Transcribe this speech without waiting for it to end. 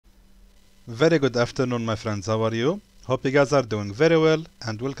Very good afternoon, my friends. How are you? Hope you guys are doing very well,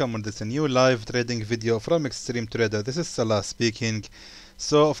 and welcome on this new live trading video from Extreme Trader. This is Salah speaking.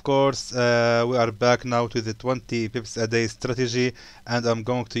 So of course we are back now to the 20 pips a day strategy, and I'm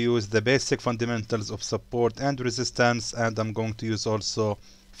going to use the basic fundamentals of support and resistance, and I'm going to use also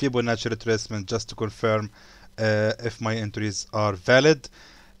Fibonacci retracement just to confirm if my entries are valid.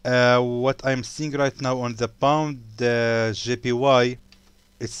 What I'm seeing right now on the pound JPY,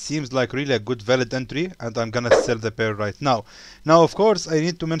 it seems like really a good valid entry, and I'm gonna sell the pair right now. Now of course I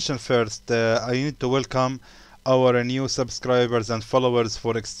need to mention first, I need to welcome our new subscribers and followers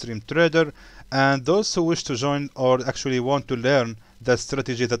for Extreme Trader, and those who wish to join or actually want to learn the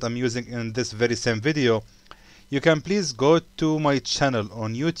strategy that I'm using in this very same video. You can please go to my channel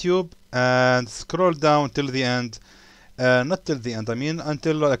on YouTube and scroll down till the end, not till the end, I mean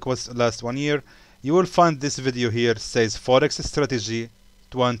until like was last 1 year. You will find this video here says Forex strategy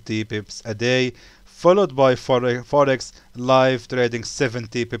 20 pips a day, followed by Forex Live Trading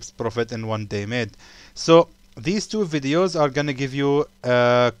 70 pips profit in 1 day made. So these two videos are gonna give you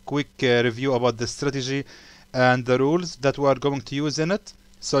a quick review about the strategy and the rules that we are going to use in it,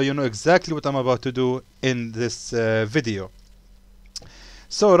 so you know exactly what I'm about to do in this video.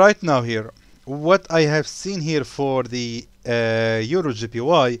 So right now here, what I have seen here for the Euro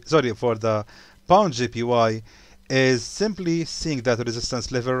JPY, sorry, for the Pound JPY, is simply seeing that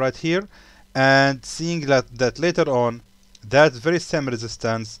resistance level right here, and seeing that later on that very same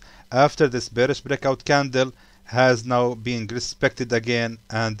resistance after this bearish breakout candle has now been respected again,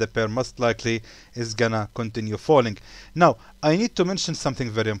 and the pair most likely is gonna continue falling. Now I need to mention something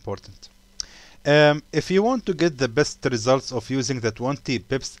very important. If you want to get the best results of using the 20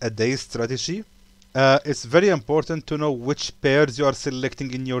 pips a day strategy, it's very important to know which pairs you are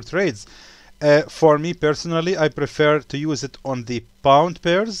selecting in your trades. For me personally, I prefer to use it on the pound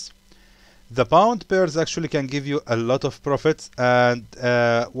pairs. The pound pairs actually can give you a lot of profits, and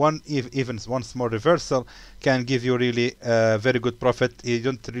even one small reversal can give you really very good profit. You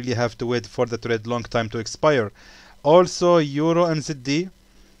don't really have to wait for the trade long time to expire. Also, Euro and ZD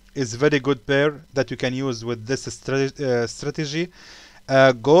is very good pair that you can use with this strategy.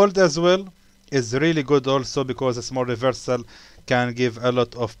 Gold as well is really good also, because a small reversal can give a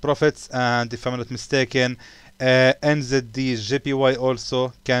lot of profits, and if I'm not mistaken, NZD JPY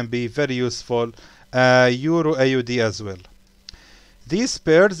also can be very useful, Euro AUD as well. These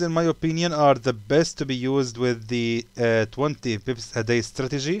pairs in my opinion are the best to be used with the 20 pips a day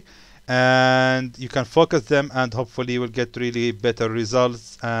strategy, and you can focus them and hopefully you will get really better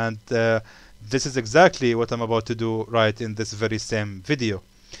results, and this is exactly what I'm about to do right in this very same video.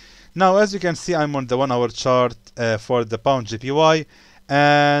 Now as you can see, I'm on the 1 hour chart for the Pound JPY,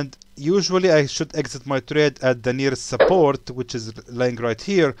 and usually I should exit my trade at the nearest support, which is lying right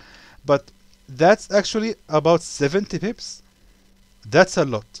here, but that's actually about 70 pips. That's a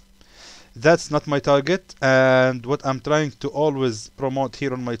lot. That's not my target, and what I'm trying to always promote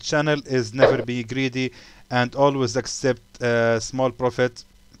here on my channel is never be greedy and always accept small profit.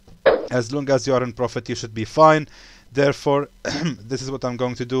 As long as you are in profit, you should be fine. Therefore, this is what I'm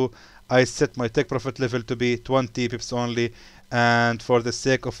going to do. I set my take profit level to be 20 pips only, and for the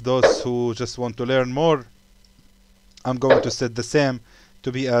sake of those who just want to learn more, I'm going to set the same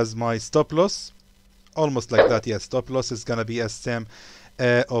to be as my stop loss, almost like that. Yes, stop loss is gonna be as same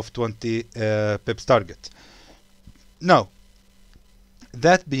of 20 pips target. Now,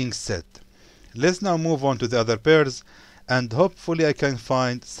 that being said, let's now move on to the other pairs, and hopefully I can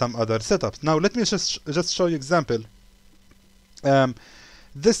find some other setups. Now let me just show you example.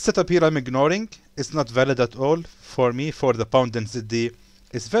 This setup here I'm ignoring. It's not valid at all for me for the Pound and ZD.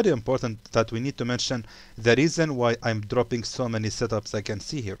 It's very important that we need to mention the reason why I'm dropping so many setups I can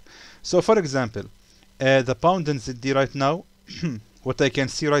see here. So for example, the Pound and ZD right now, what I can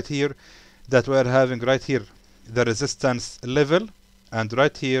see right here, that we're having right here the resistance level, and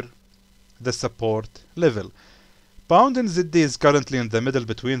right here the support level. Pound and ZD is currently in the middle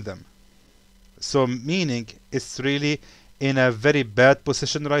between them, so meaning it's really in a very bad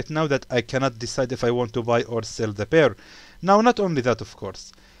position right now that I cannot decide if I want to buy or sell the pair. Now not only that, of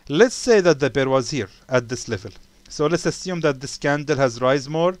course, let's say that the pair was here at this level. So let's assume that this candle has rise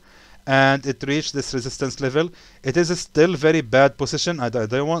more and it reached this resistance level. It is still very bad position. I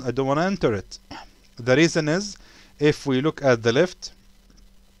don't want to enter it. The reason is, if we look at the left,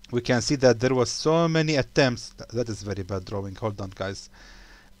 we can see that there was so many attempts. That is very bad drawing. Hold on, guys.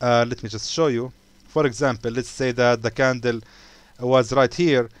 Let me just show you. For example, let's say that the candle was right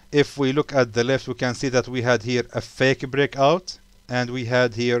here. If we look at the left, we can see that we had here a fake breakout, and we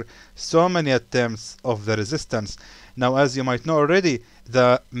had here so many attempts of the resistance. Now, as you might know already,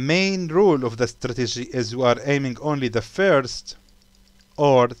 the main rule of the strategy is we are aiming only the first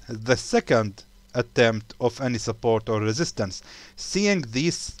or the second attempt of any support or resistance. Seeing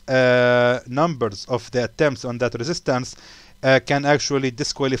these numbers of the attempts on that resistance can actually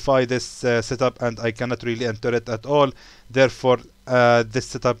disqualify this setup, and I cannot really enter it at all. Therefore, this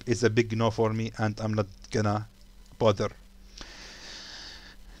setup is a big no for me, and I'm not gonna bother.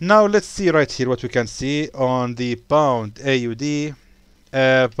 Now let's see right here what we can see on the pound AUD.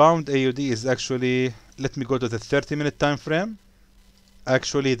 Pound AUD is actually, let me go to the 30-minute time frame.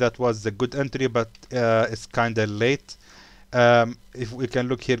 Actually, that was a good entry, but it's kind of late. If we can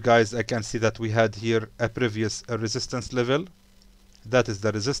look here, guys, I can see that we had here a previous resistance level. That is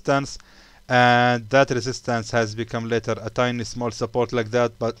the resistance, and that resistance has become later a tiny small support like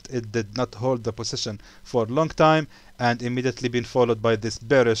that, but it did not hold the position for a long time, and immediately been followed by this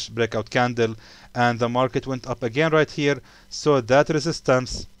bearish breakout candle, and the market went up again right here. So that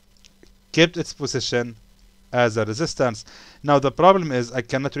resistance kept its position as a resistance. Now the problem is I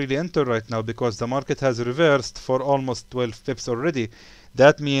cannot really enter right now because the market has reversed for almost 12 pips already.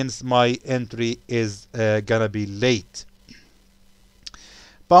 That means my entry is gonna be late.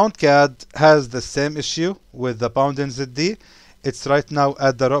 Pound CAD has the same issue with the pound NZD. It's right now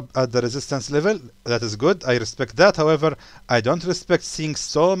at the resistance level. That is good. I respect that. However, I don't respect seeing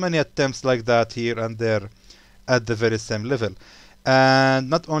so many attempts like that here and there at the very same level. And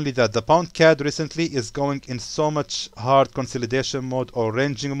not only that, the pound CAD recently is going in so much hard consolidation mode or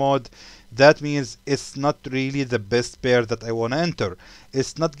ranging mode. That means it's not really the best pair that I want to enter.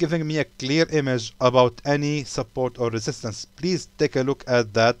 It's not giving me a clear image about any support or resistance. Please take a look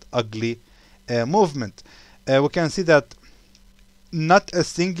at that ugly movement. We can see that not a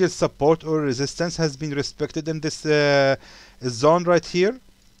single support or resistance has been respected in this zone right here.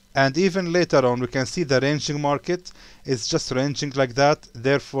 And even later on, we can see the ranging market is just ranging like that.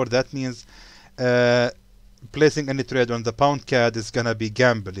 Therefore, that means placing any trade on the pound CAD is gonna be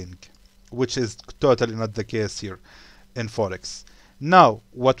gambling, which is totally not the case here in Forex. Now,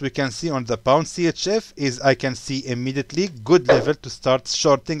 what we can see on the pound CHF is I can see immediately good level to start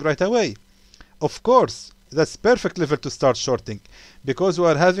shorting right away. Of course, that's perfect level to start shorting because we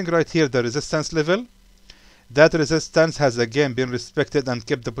are having right here the resistance level. That resistance has again been respected and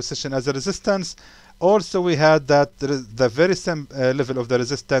kept the position as a resistance. Also, we had that the very same level of the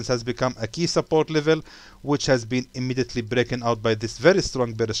resistance has become a key support level, which has been immediately broken out by this very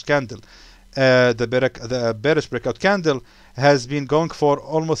strong bearish candle. The bearish breakout candle has been going for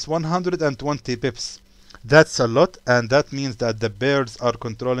almost 120 pips. That's a lot, and that means that the bears are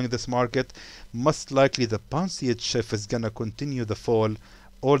controlling this market. Most likely the pound CHF is gonna continue the fall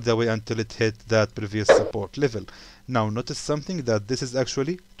all the way until it hit that previous support level. Now notice something, that this is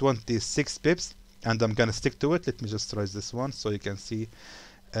actually 26 pips, and I'm gonna stick to it. Let me just raise this one so you can see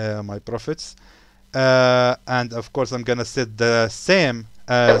my profits, and of course I'm gonna set the same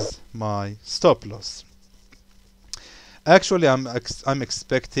as my stop loss. Actually, I'm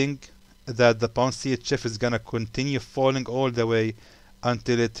expecting that the pound CHF is gonna continue falling all the way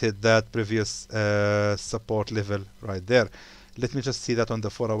until it hit that previous support level right there. Let me just see that on the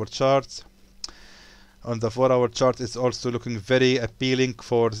 4-hour chart. On the 4-hour chart, it's also looking very appealing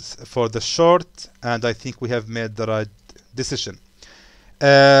for the short, and I think we have made the right decision.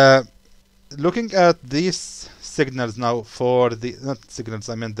 Looking at these signals now for the not signals,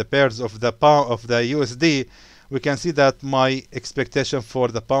 I mean the pairs of the pound of the USD, we can see that my expectation for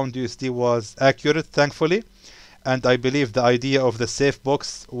the pound USD was accurate, thankfully, and I believe the idea of the safe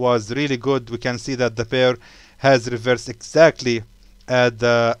box was really good. We can see that the pair has reversed exactly at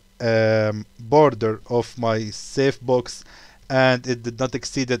the border of my safe box, and it did not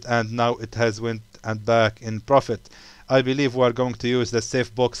exceed it, and now it has went and back in profit. I believe we are going to use the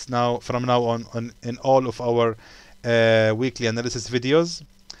safe box now from now on in all of our weekly analysis videos.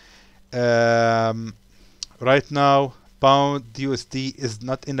 Right now, pound USD is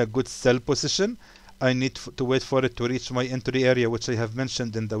not in a good sell position. I need to wait for it to reach my entry area, which I have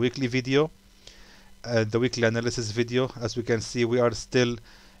mentioned in the weekly video. The weekly analysis video. As we can see, we are still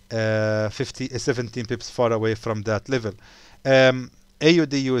 17 pips far away from that level.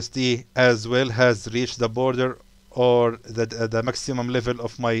 AUD USD as well has reached the border or the maximum level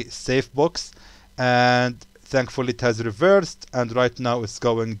of my safe box, and thankfully it has reversed, and right now it's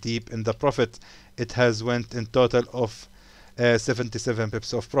going deep in the profit. It has went in total of 77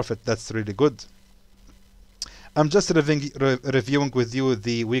 pips of profit. That's really good. I'm just reviewing with you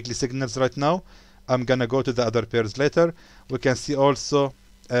the weekly signals right now. I'm gonna go to the other pairs later. We can see also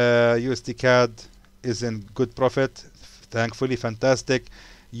USD CAD is in good profit, thankfully, fantastic.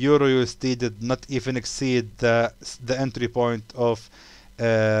 Euro USD did not even exceed the entry point of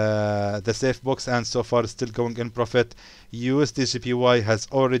the safe box, and so far still going in profit. USD/JPY has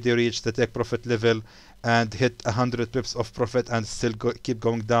already reached the take profit level and hit 100 pips of profit and still keep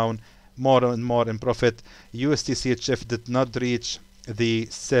going down more and more in profit. USD/CHF did not reach the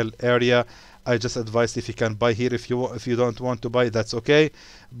sell area. I just advise if you can buy here. If you don't want to buy, that's okay,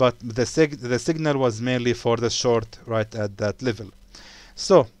 but the signal was mainly for the short right at that level.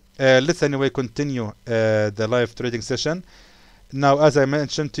 So let's anyway continue the live trading session. Now, as I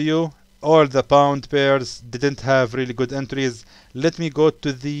mentioned to you, all the pound pairs didn't have really good entries. Let me go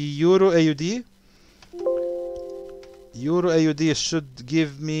to the Euro AUD. Euro AUD should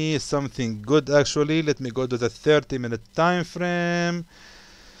give me something good actually. Let me go to the 30-minute time frame.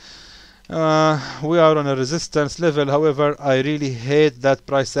 We are on a resistance level. However, I really hate that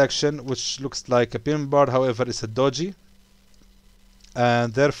price action, which looks like a pin bar. However, it's a doji,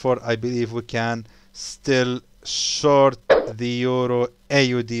 and therefore I believe we can still short the Euro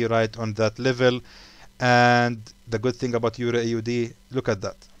AUD right on that level. And the good thing about Euro AUD, look at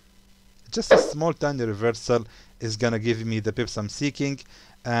that, just a small tiny reversal is gonna give me the pips I'm seeking,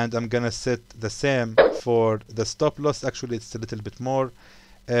 and I'm gonna set the same for the stop loss. Actually, it's a little bit more.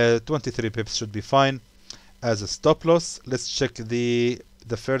 23 pips should be fine as a stop loss. Let's check the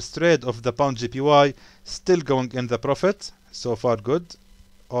first trade of the pound JPY. Still going in the profit, so far good,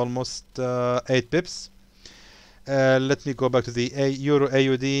 almost 8 pips. Let me go back to the Euro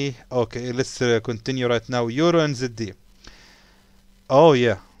AUD. Okay, let's continue right now. Euro NZD. Oh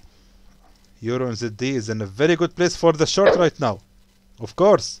yeah, Euro NZD is in a very good place for the short right now, of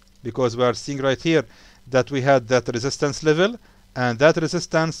course, because we are seeing right here that we had that resistance level, and that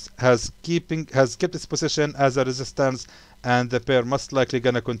resistance has kept its position as a resistance, and the pair most likely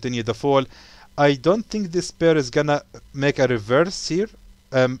gonna continue the fall. I don't think this pair is gonna make a reverse here,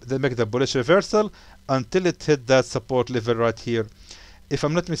 they make the bullish reversal until it hit that support level right here. If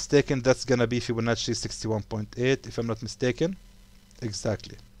I'm not mistaken, that's gonna be Fibonacci 61.8, if I'm not mistaken.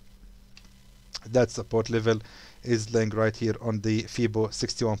 Exactly, that support level is laying right here on the Fibo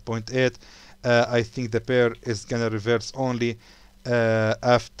 61.8. I think the pair is gonna reverse only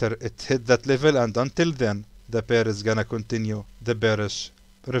after it hit that level, and until then the pair is gonna continue the bearish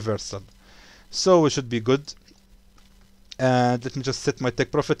reversal. So we should be good. And let me just set my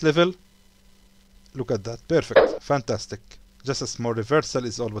take profit level. Look at that, perfect, fantastic. Just a small reversal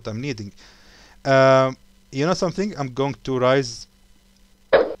is all what I'm needing. You know something, I'm going to rise,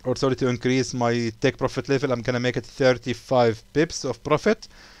 or sorry, to increase my take profit level. I'm gonna make it 35 pips of profit,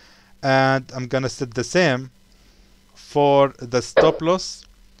 and I'm gonna set the same for the stop loss.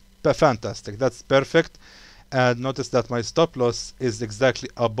 Fantastic, that's perfect. And notice that my stop loss is exactly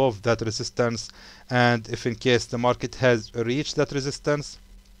above that resistance, and if in case the market has reached that resistance,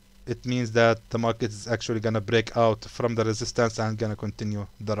 it means that the market is actually gonna break out from the resistance and gonna continue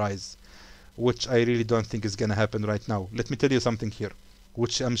the rise, which I really don't think is gonna happen right now. Let me tell you something here,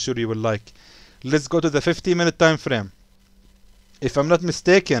 which I'm sure you will like. Let's go to the 50-minute time frame. If I'm not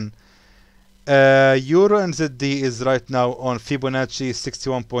mistaken, Euro NZD is right now on Fibonacci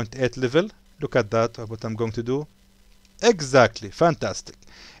 61.8 level. Look at that, what I'm going to do. Exactly, fantastic.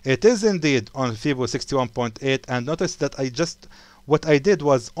 It is indeed on Fibo 61.8, and notice that what I did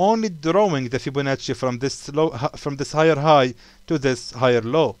was only drawing the Fibonacci from this higher high to this higher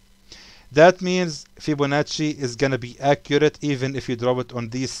low. That means Fibonacci is gonna be accurate even if you draw it on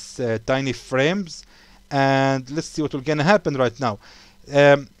these tiny frames. And let's see what will gonna happen right now.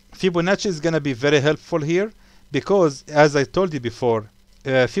 Fibonacci is gonna be very helpful here, because as I told you before,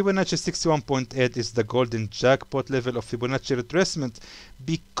 Fibonacci 61.8 is the golden jackpot level of Fibonacci retracement,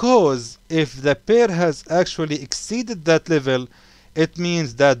 because if the pair has actually exceeded that level, it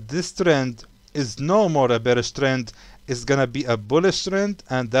means that this trend is no more a bearish trend, it's gonna be a bullish trend,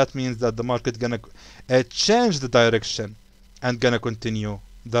 and that means that the market gonna change the direction and gonna continue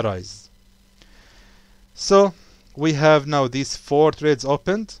the rise. So we have now these 4 trades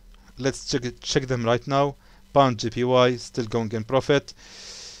opened. Let's check them right now. Pound JPY still going in profit.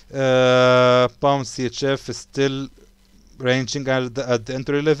 Pound CHF is still ranging at the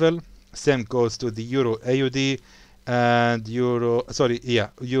entry level. Same goes to the Euro AUD, and Euro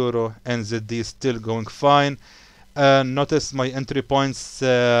NZD still going fine. Notice my entry points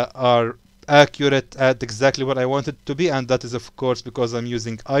are accurate at exactly what I wanted to be, and that is of course because I'm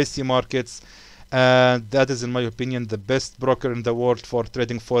using IC markets, and that is in my opinion the best broker in the world for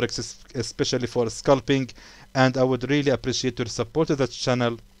trading Forex, especially for scalping. And I would really appreciate your support to that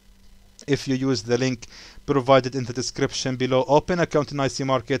channel if you use the link provided in the description below. Open account in IC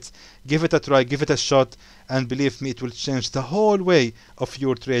markets, give it a try, give it a shot, and believe me, it will change the whole way of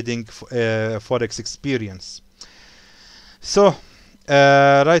your trading Forex experience. So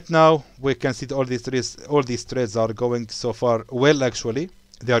Right now we can see that all these trades are going so far well. Actually,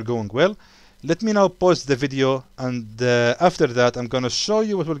 they are going well. Let me now pause the video, and after that I'm gonna show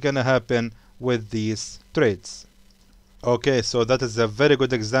you what will gonna happen with these trades. Okay, so that is a very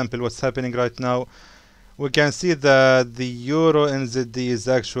good example what's happening right now. We can see that the Euro NZD is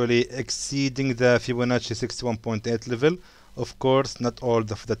actually exceeding the Fibonacci 61.8 level. Of course, not all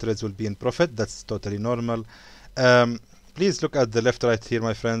of the trades will be in profit. That's totally normal. Please look at the left right here,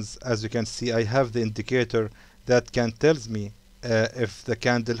 my friends. As you can see, I have the indicator that can tells me if the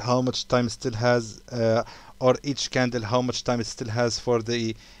candle how much time still has, or each candle how much time it still has for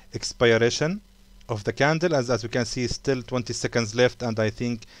the expiration of the candle. As you can see, still 20 seconds left, and I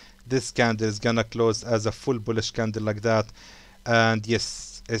think this candle is gonna close as a full bullish candle like that. And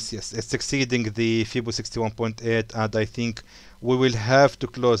yes, it's exceeding the Fibo 61.8, and I think we will have to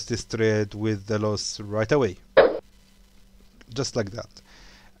close this trade with the loss right away, just like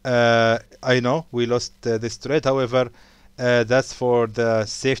that. I know we lost this trade, however, that's for the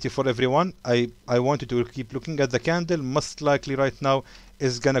safety for everyone. I want you to keep looking at the candle. Most likely right now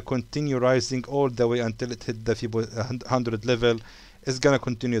is gonna continue rising all the way until it hit the Fibo 100 level. It's gonna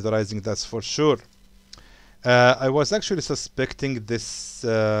continue the rising, that's for sure. I was actually suspecting this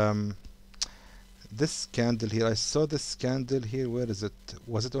this candle here. I saw this candle here. Where is it?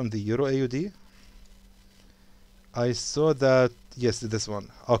 Was it on the Euro AUD? I saw that. Yes, this one.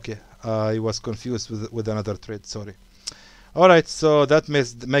 Okay, I was confused with another trade. Sorry. All right, so that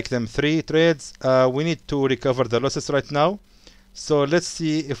make them 3 trades. We need to recover the losses right now. So let's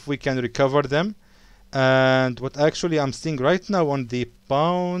see if we can recover them. And what actually I'm seeing right now on the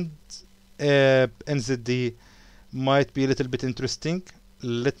pound NZD might be a little bit interesting.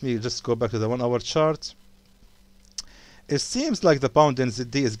 Let me just go back to the 1 hour chart. It seems like the pound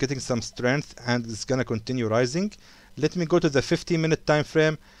NZD is getting some strength and it's gonna continue rising. Let me go to the 50-minute time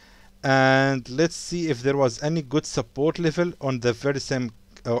frame, and let's see if there was any good support level on the very same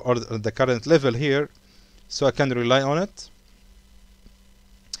or the current level here, so I can rely on it.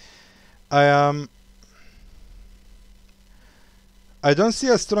 I don't see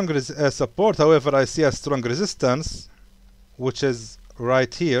a strong support, however I see a strong resistance, which is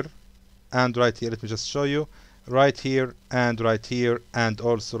right here and right here. Let me just show you. Right here and right here and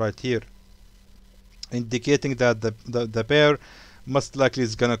also right here, indicating that the pair most likely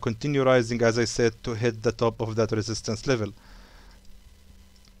is gonna continue rising, as I said, to hit the top of that resistance level.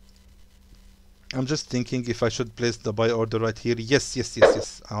 I'm just thinking if I should place the buy order right here.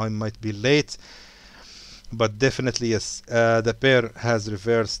 Yes. I might be late, but definitely yes. The pair has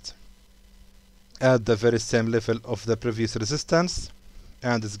reversed at the very same level of the previous resistance,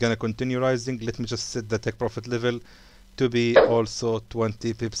 and it's gonna continue rising. Let me just set the take profit level to be also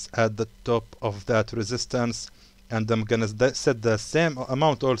 20 pips at the top of that resistance, and I'm gonna set the same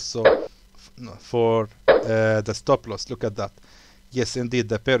amount also for the stop loss. Look at that. Yes, indeed,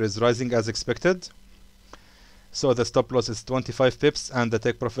 the pair is rising as expected. So the stop loss is 25 pips and the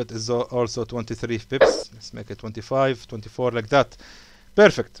take profit is also 23 pips. Let's make it 25, 24, like that.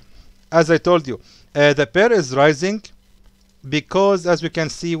 Perfect. As I told you, the pair is rising because, as we can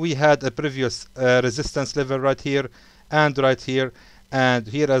see, we had a previous resistance level right here and right here and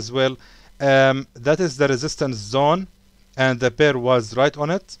here as well. That is the resistance zone, and the pair was right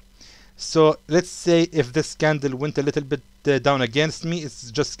on it. So let's say if this candle went a little bit down against me, it's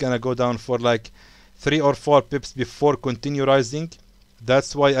just gonna go down for like 3 or 4 pips before continue rising.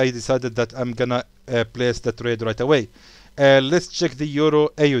 That's why I decided that I'm gonna place the trade right away. Let's check the Euro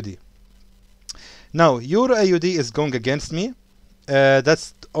AUD. Now Euro AUD is going against me.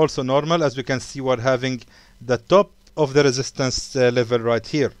 That's also normal. As we can see, we're having the top of the resistance level right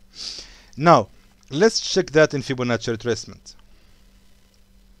here. Now let's check that in Fibonacci retracement.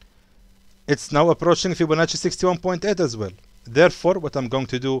 It's now approaching Fibonacci 61.8 as well. Therefore, what I'm going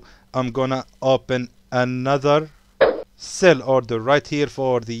to do, I'm gonna open another sell order right here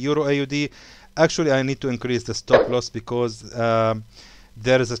for the Euro AUD. Actually, I need to increase the stop loss because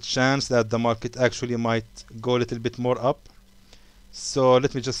there is a chance that the market actually might go a little bit more up. So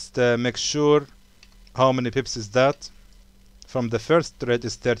let me just make sure how many pips is that. From the first trade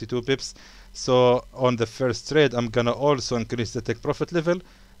is 32 pips. So on the first trade, I'm gonna also increase the take profit level,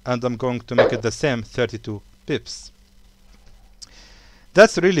 and I'm going to make it the same, 32 pips.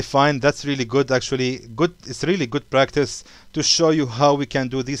 That's really fine. That's really good, actually. Good. It's really good practice to show you how we can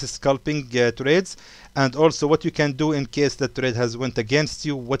do these scalping trades, and also what you can do in case the trade has went against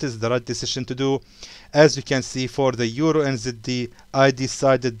you. What is the right decision to do? As you can see, for the Euro NZD, I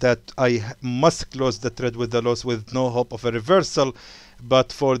decided that I must close the trade with the loss with no hope of a reversal.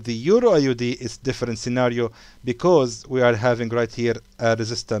 But for the Euro AUD, it's different scenario because we are having right here a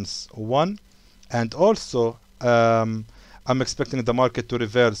resistance 1, and also I'm expecting the market to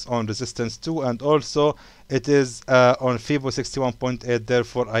reverse on resistance 2, and also it is on FIBO 61.8.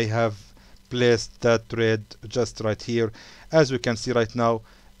 Therefore, I have placed that trade just right here. As we can see right now,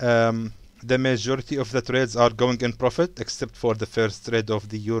 the majority of the trades are going in profit except for the first trade of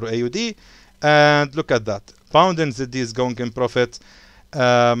the Euro AUD. And look at that, Pound NZD is going in profit.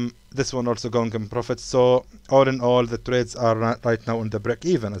 This one also going in profit. So all in all, the trades are right now on the break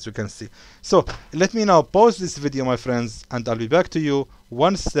even, as you can see. So let me now pause this video, my friends, and I'll be back to you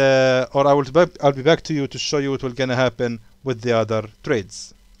once, or I'll be back to you to show you what will gonna happen with the other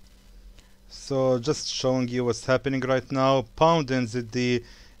trades. So just showing you what's happening right now. Pound NZD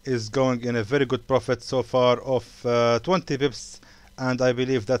is going in a very good profit so far of 20 pips, and I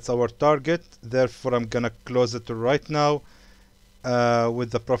believe that's our target. Therefore, I'm gonna close it right now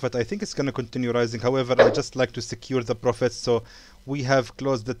with the profit. I think it's gonna continue rising. However, I just like to secure the profit. So we have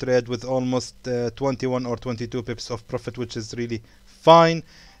closed the trade with almost 21 or 22 pips of profit, which is really fine.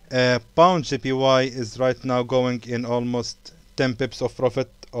 Pound JPY is right now going in almost 10 pips of profit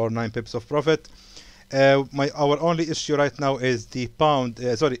or 9 pips of profit. Our only issue right now is the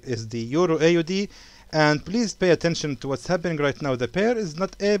is the Euro AUD, and please pay attention to what's happening right now. The pair is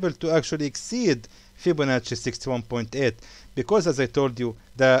not able to actually exceed Fibonacci 61.8 because, as I told you,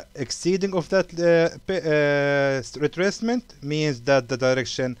 the exceeding of that retracement means that the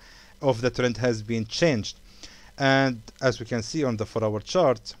direction of the trend has been changed. And as we can see on the 4-hour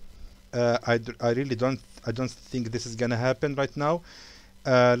chart, I really don't think this is gonna happen right now.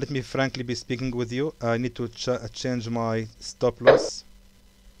 Let me frankly be speaking with you. I need to change my stop loss.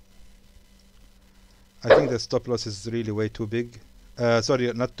 I think the stop loss is really way too big.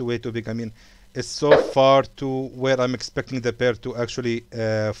 Sorry, not way too big. I mean, it's so far to where I'm expecting the pair to actually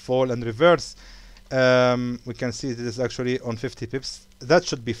fall and reverse. We can see this is actually on 50 pips. That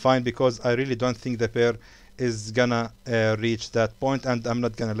should be fine because I really don't think the pair is gonna reach that point, and I'm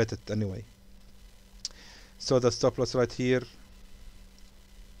not gonna let it anyway. So the stop loss right here,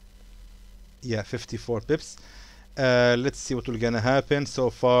 yeah, 54 pips. Let's see what will gonna happen. So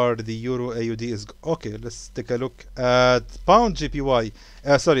far the Euro AUD is okay. Let's take a look at Pound JPY.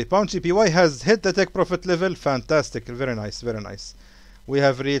 Pound JPY has hit the take profit level. Fantastic, very nice, very nice. We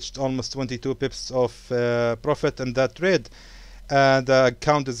have reached almost 22 pips of profit in that trade. The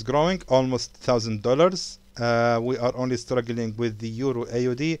account is growing almost $1,000. We are only struggling with the Euro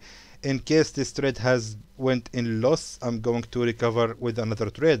AUD. In case this trade has went in loss, I'm going to recover with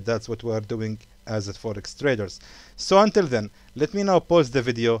another trade. That's what we are doing as a Forex traders. So until then, let me now pause the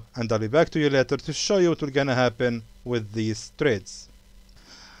video and I'll be back to you later to show you what will gonna happen with these trades.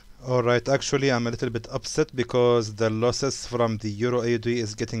 Alright, actually I'm a little bit upset because the losses from the Euro AUD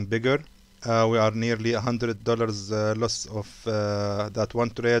is getting bigger. We are nearly $100 loss of that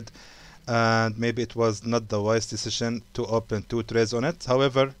one trade, and maybe it was not the wise decision to open 2 trades on it.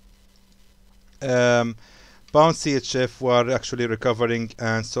 However, Pound CHF were actually recovering,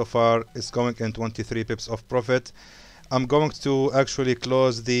 and so far it's going in 23 pips of profit. I'm going to actually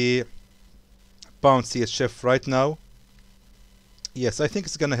close the Pound CHF right now. Yes, I think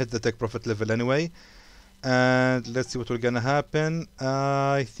it's gonna hit the take profit level anyway, and let's see what will gonna happen.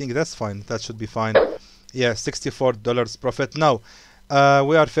 I think that's fine. That should be fine. Yeah, $64 profit. Now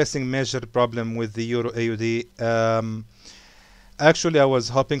we are facing major problem with the Euro AUD. Actually, I was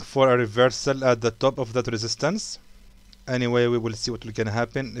hoping for a reversal at the top of that resistance. Anyway, we will see what will gonna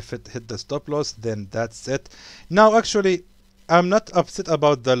happen. If it hit the stop loss, then that's it. Now, actually, I'm not upset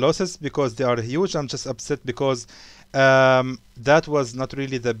about the losses because they are huge. I'm just upset because that was not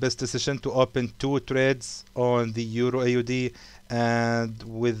really the best decision to open 2 trades on the Euro AUD, and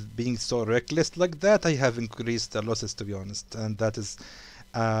with being so reckless like that, I have increased the losses, to be honest, and that is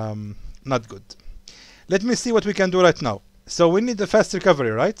not good. Let me see what we can do right now. So we need a fast recovery,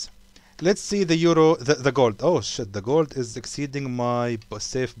 right? Let's see the Euro, the gold. Oh shit, the gold is exceeding my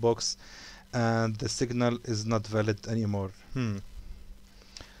safe box and the signal is not valid anymore.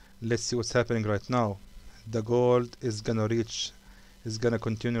 Let's see what's happening right now. The gold is gonna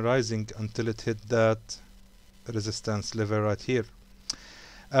continue rising until it hit that resistance level right here.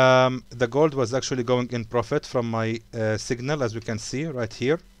 The gold was actually going in profit from my signal, as we can see right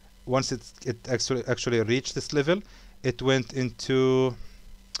here. Once it actually reached this level, it went into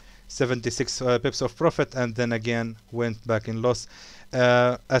 76 pips of profit, and then again went back in loss.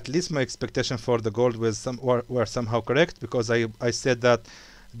 At least my expectation for the gold was were somehow correct, because I said that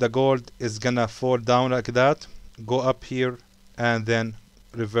the gold is gonna fall down like that, go up here, and then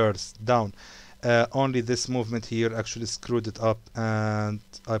reverse down. Only this movement here actually screwed it up, and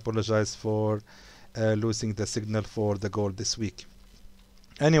I apologize for losing the signal for the gold this week.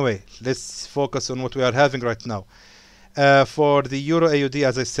 Anyway, let's focus on what we are having right now. For the Euro AUD,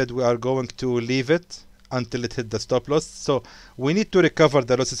 as I said, we are going to leave it until it hit the stop loss. So we need to recover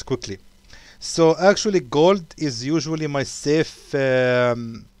the losses quickly. So actually gold is usually my safe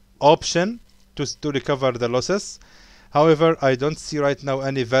option to recover the losses. However, I don't see right now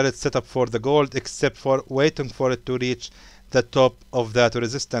any valid setup for the gold except for waiting for it to reach the top of that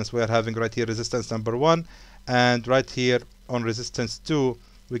resistance. We are having right here resistance number 1, and right here on resistance 2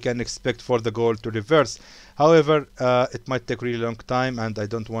 we can expect for the gold to reverse. However, it might take really long time and I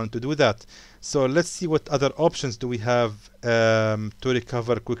don't want to do that. So let's see what other options do we have to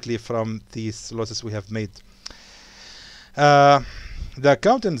recover quickly from these losses we have made. The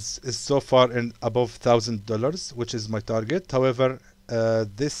account is so far in above $1,000, which is my target. However,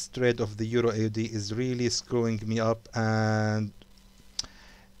 this trade of the Euro AUD is really screwing me up, and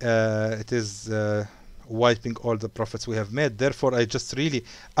it is wiping all the profits we have made. Therefore, I just really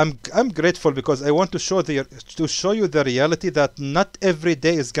I'm grateful because I want to show you the reality that not every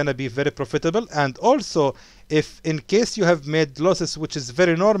day is gonna be very profitable. And also, if in case you have made losses, which is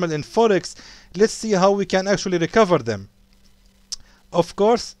very normal in Forex, let's see how we can actually recover them. Of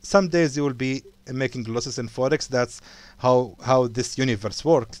course, some days you will be making losses in Forex. That's how this universe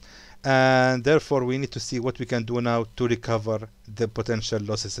works. And therefore we need to see what we can do now to recover the potential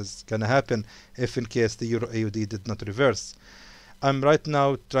losses is gonna happen if in case the Euro AUD did not reverse. I'm right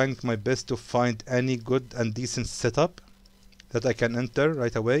now trying my best to find any good and decent setup that I can enter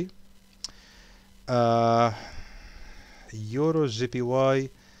right away. Euro JPY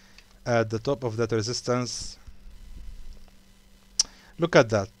at the top of that resistance. Look at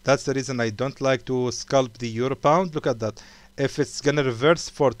that. That's the reason I don't like to scalp the Euro Pound. Look at that. If it's gonna reverse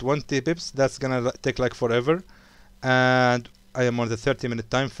for 20 pips, that's gonna take like forever, and I am on the 30-minute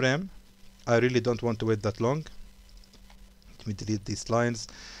time frame. I really don't want to wait that long. Let me delete these lines.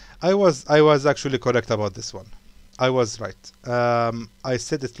 I was actually correct about this one. I was right. I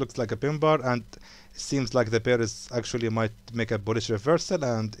said it looks like a pin bar, and it seems like the pair is actually might make a bullish reversal,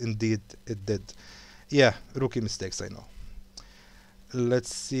 and indeed it did. Yeah, rookie mistakes, I know.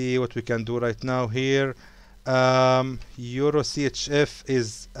 Let's see what we can do right now here. Euro CHF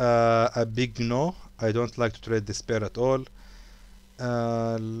is a big no. I don't like to trade this pair at all.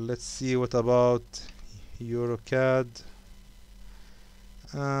 Let's see what about Euro CAD.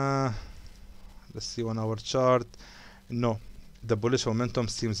 Let's see on our chart. No, the bullish momentum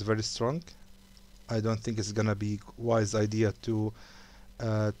seems very strong. I don't think it's gonna be wise idea to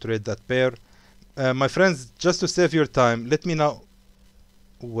trade that pair. My friends, just to save your time, let me now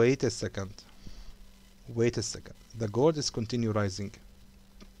wait a second. Wait a second. The gold is continue rising.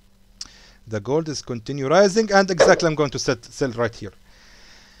 The gold is continue rising, and exactly I'm going to sell right here.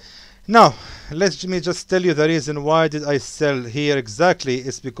 Now, let me just tell you the reason why did I sell here exactly.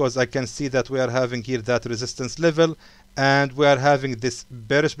 It's because I can see that we are having here that resistance level, and we are having this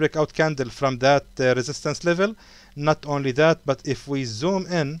bearish breakout candle from that resistance level. Not only that, but if we zoom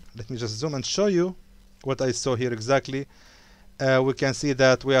in, let me just zoom and show you what I saw here exactly. We can see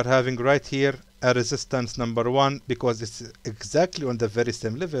that we are having right here a resistance number 1, because it's exactly on the very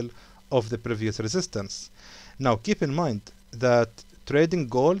same level of the previous resistance. Now keep in mind that trading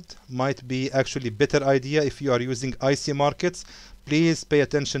gold might be actually better idea if you are using IC markets. Please pay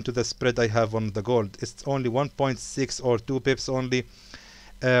attention to the spread I have on the gold. It's only 1.6 or 2 pips only.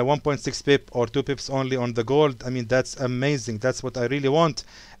 1.6 pip or 2 pips only on the gold. I mean, that's amazing. That's what I really want.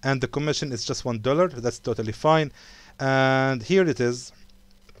 And the commission is just $1. That's totally fine. And here it is.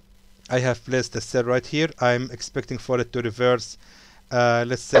 I have placed a sell right here. I'm expecting for it to reverse.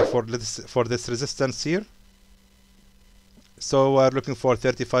 Let's say for this resistance here. So we're looking for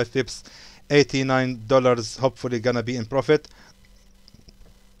 35 pips, $89. Hopefully gonna be in profit.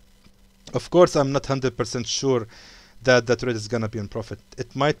 Of course, I'm not 100% sure that the trade is gonna be in profit.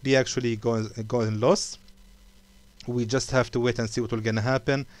 It might be actually going in loss. We just have to wait and see what will gonna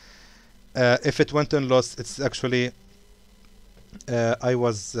happen. If it went in loss, it's actually I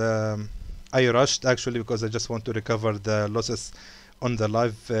rushed actually because I just want to recover the losses on the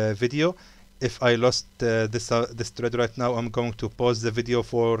live video. If I lost this trade right now, I'm going to pause the video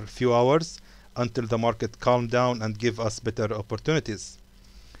for a few hours until the market calm down and give us better opportunities.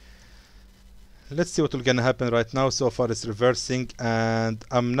 Let's see what will gonna happen right now. So far it's reversing, and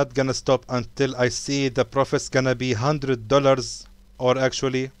I'm not gonna stop until I see the profits gonna be $100 or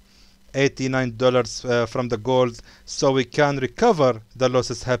actually $89 from the gold, so we can recover the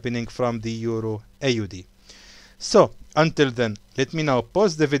losses happening from the Euro AUD. So Until then, let me now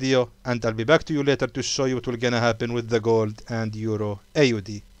pause the video and I'll be back to you later to show you what will gonna happen with the gold and euro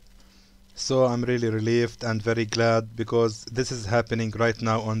AUD. So I'm really relieved and very glad because this is happening right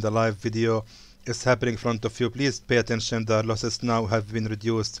now on the live video. It's happening in front of you. Please pay attention. The losses now have been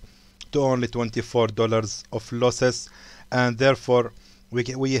reduced to only $24 of losses, and therefore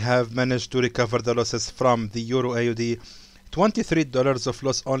we have managed to recover the losses from the euro AUD. $23 of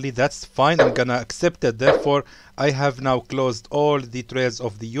loss only, that's fine, I'm gonna accept it. Therefore I have now closed all the trades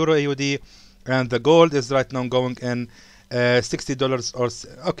of the euro AUD, and the gold is right now going in $60 or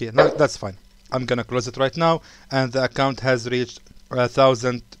okay, no, that's fine. I'm gonna close it right now, and the account has reached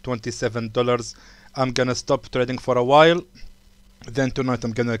 $1,027. I'm gonna stop trading for a while, then tonight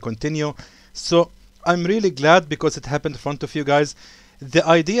I'm gonna continue. So I'm really glad because it happened in front of you guys. The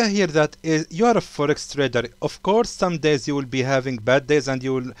idea here that is you are a forex trader. Of course, some days you will be having bad days and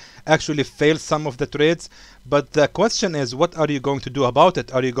you will actually fail some of the trades. But the question is, what are you going to do about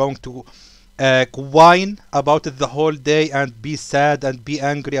it? Are you going to whine about it the whole day and be sad and be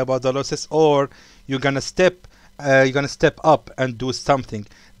angry about the losses, or you're gonna step up and do something?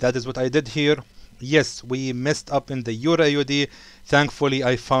 That is what I did here. Yes, we messed up in the euro AUD. Thankfully,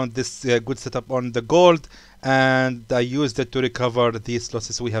 I found this good setup on the gold, and I used it to recover these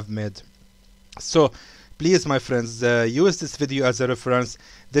losses we have made. So please, my friends, use this video as a reference.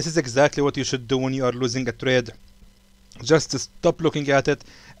 This is exactly what you should do when you are losing a trade. Just stop looking at it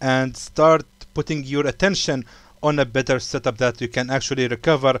and start putting your attention on a better setup that you can actually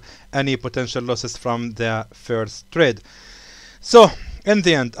recover any potential losses from the first trade. So in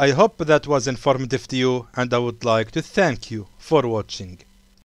the end, I hope that was informative to you, and I would like to thank you for watching.